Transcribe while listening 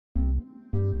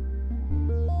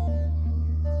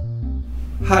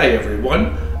Hi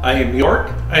everyone, I am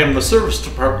York. I am the Service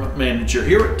Department Manager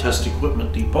here at Test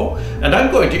Equipment Depot, and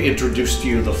I'm going to introduce to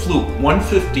you the Fluke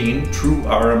 115 True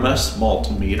RMS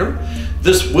Multimeter.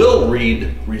 This will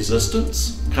read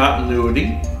resistance,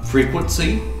 continuity,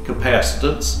 frequency,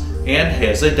 capacitance, and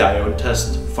has a diode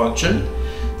test function.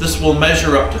 This will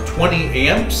measure up to 20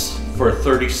 amps for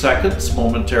 30 seconds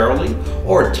momentarily,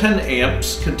 or 10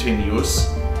 amps continuous.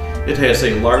 It has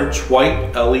a large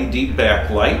white LED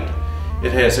backlight.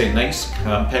 It has a nice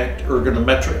compact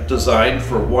ergonometric design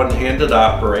for one-handed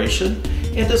operation,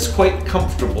 and it's quite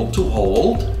comfortable to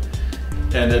hold.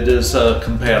 And it is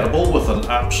compatible with an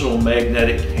optional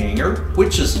magnetic hanger,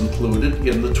 which is included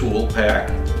in the tool pack.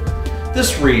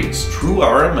 This reads true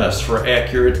RMS for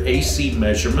accurate AC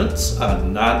measurements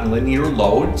on nonlinear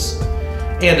loads,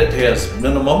 and it has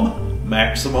minimum,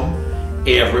 maximum,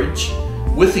 average,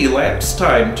 with elapsed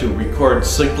time to record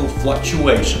signal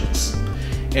fluctuations.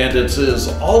 And it is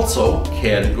also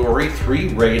Category 3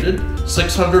 rated,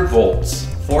 600 volts,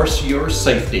 for your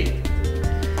safety.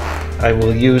 I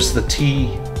will use the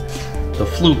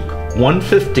Fluke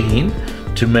 115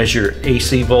 to measure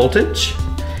AC voltage,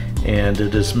 and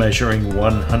it is measuring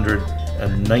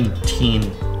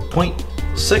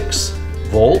 119.6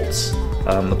 volts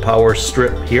on the power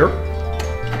strip here,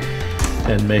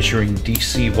 and measuring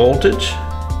DC voltage,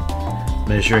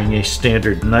 measuring a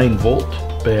standard 9-volt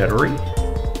battery.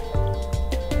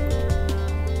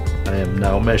 I am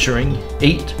now measuring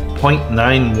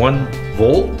 8.91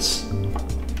 volts,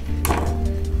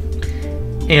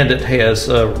 and it has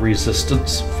a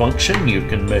resistance function. You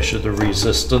can measure the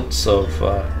resistance of,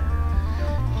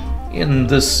 in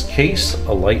this case,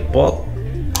 a light bulb,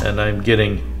 and I'm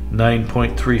getting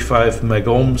 9.35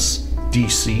 megohms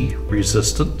DC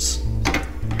resistance.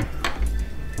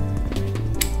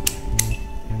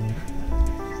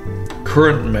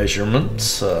 Current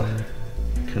measurements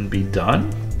can be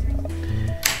done.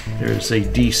 There's a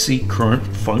DC current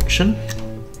function.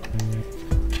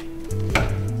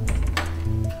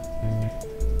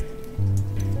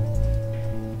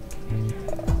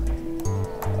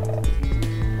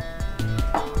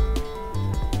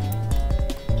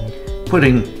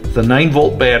 Putting the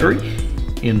 9-volt battery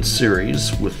in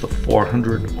series with the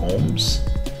 400 ohms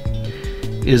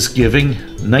is giving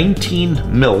 19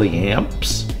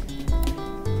 milliamps.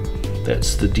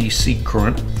 That's the DC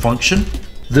current function.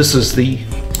 This is the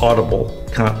audible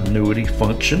continuity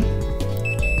function.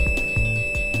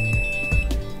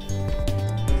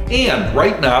 And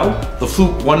right now, the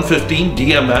Fluke 115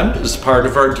 DMM is part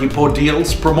of our Depot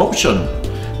Deals promotion.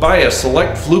 Buy a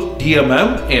select Fluke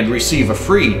DMM and receive a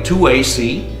free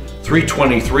 2AC,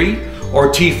 323, or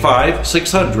T5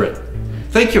 600.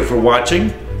 Thank you for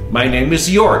watching. My name is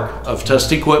York of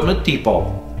Test Equipment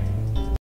Depot.